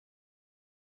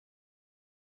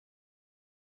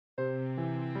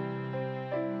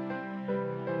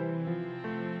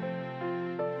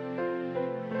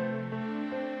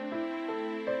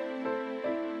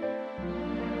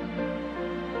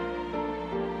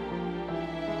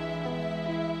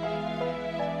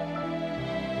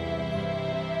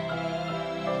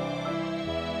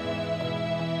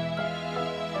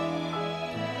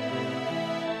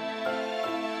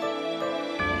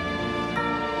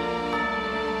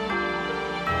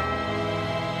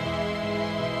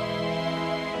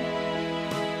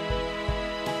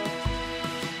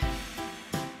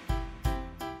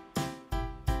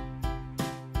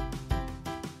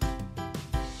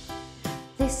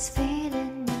This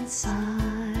feeling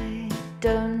inside,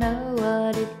 don't know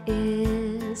what it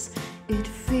is. It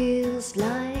feels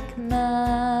like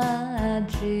magic.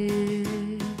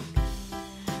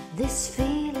 This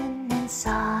feeling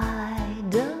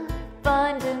inside, don't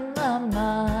find in my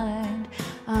mind.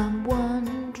 I'm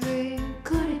wondering,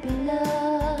 could it be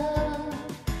love?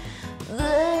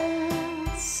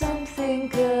 There's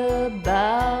something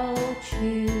about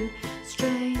you,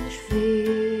 strange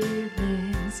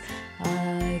feelings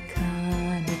I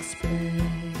can't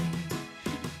explain.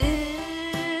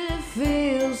 It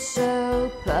feels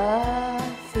so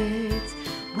perfect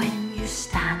when you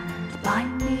stand by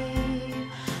me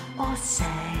or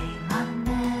say my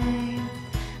name,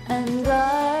 and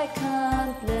I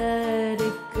can't let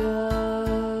it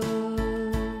go.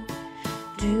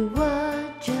 Do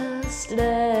I just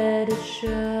let it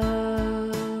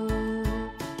show?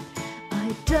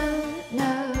 I don't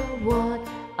know what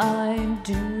I'm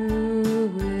doing.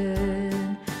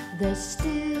 There's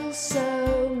still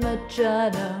so much I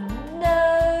don't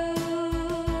know.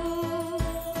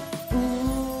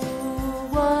 Ooh,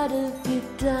 what have you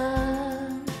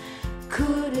done?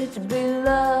 Could it be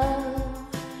love?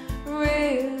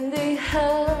 Really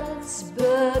hurts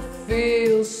but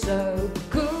feels so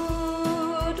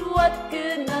good. What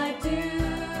can I do?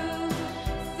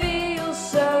 Feels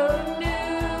so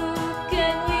new.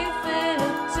 Can you feel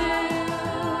it too?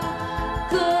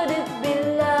 Could it be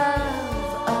love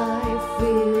I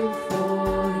feel for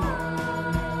you?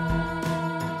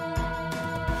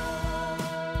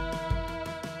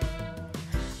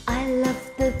 I love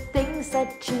the things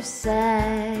that you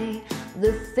say,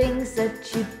 the things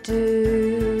that you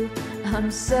do.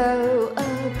 I'm so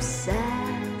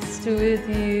obsessed with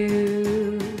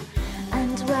you.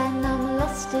 And when I'm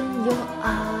lost in your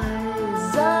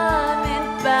eyes, I'm in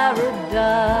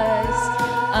paradise.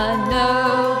 I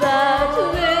know that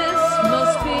this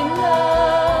must be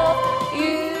love.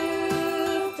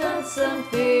 You've done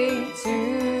something to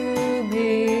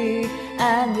me,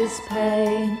 and this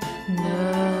pain,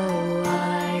 no,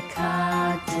 I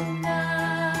can't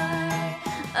deny.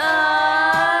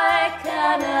 I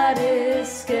cannot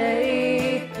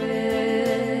escape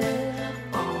it.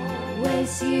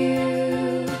 Always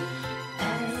you,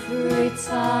 every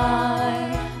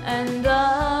time, and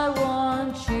I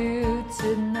want you to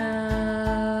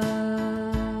know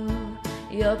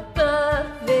you're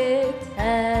perfect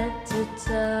head to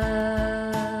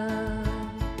toe.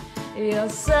 You're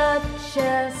such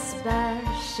a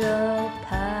special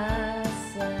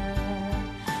person,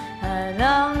 and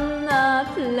I'm not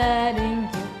letting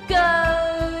you go.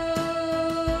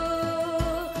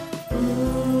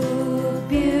 Ooh,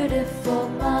 beautiful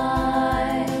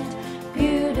mind,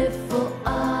 beautiful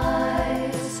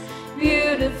eyes,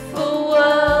 beautiful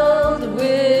world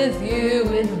with you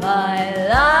in my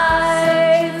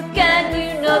life. Can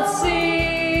you not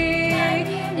see?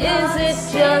 Is it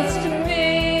just me?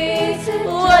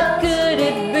 What could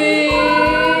it be?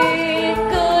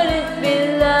 Could it be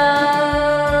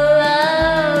love,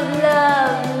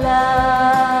 love,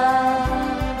 love?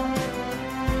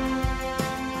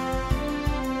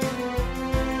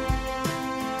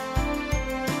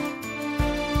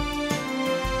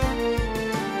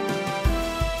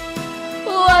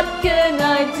 What can I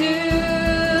do?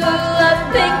 I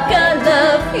think I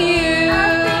love you.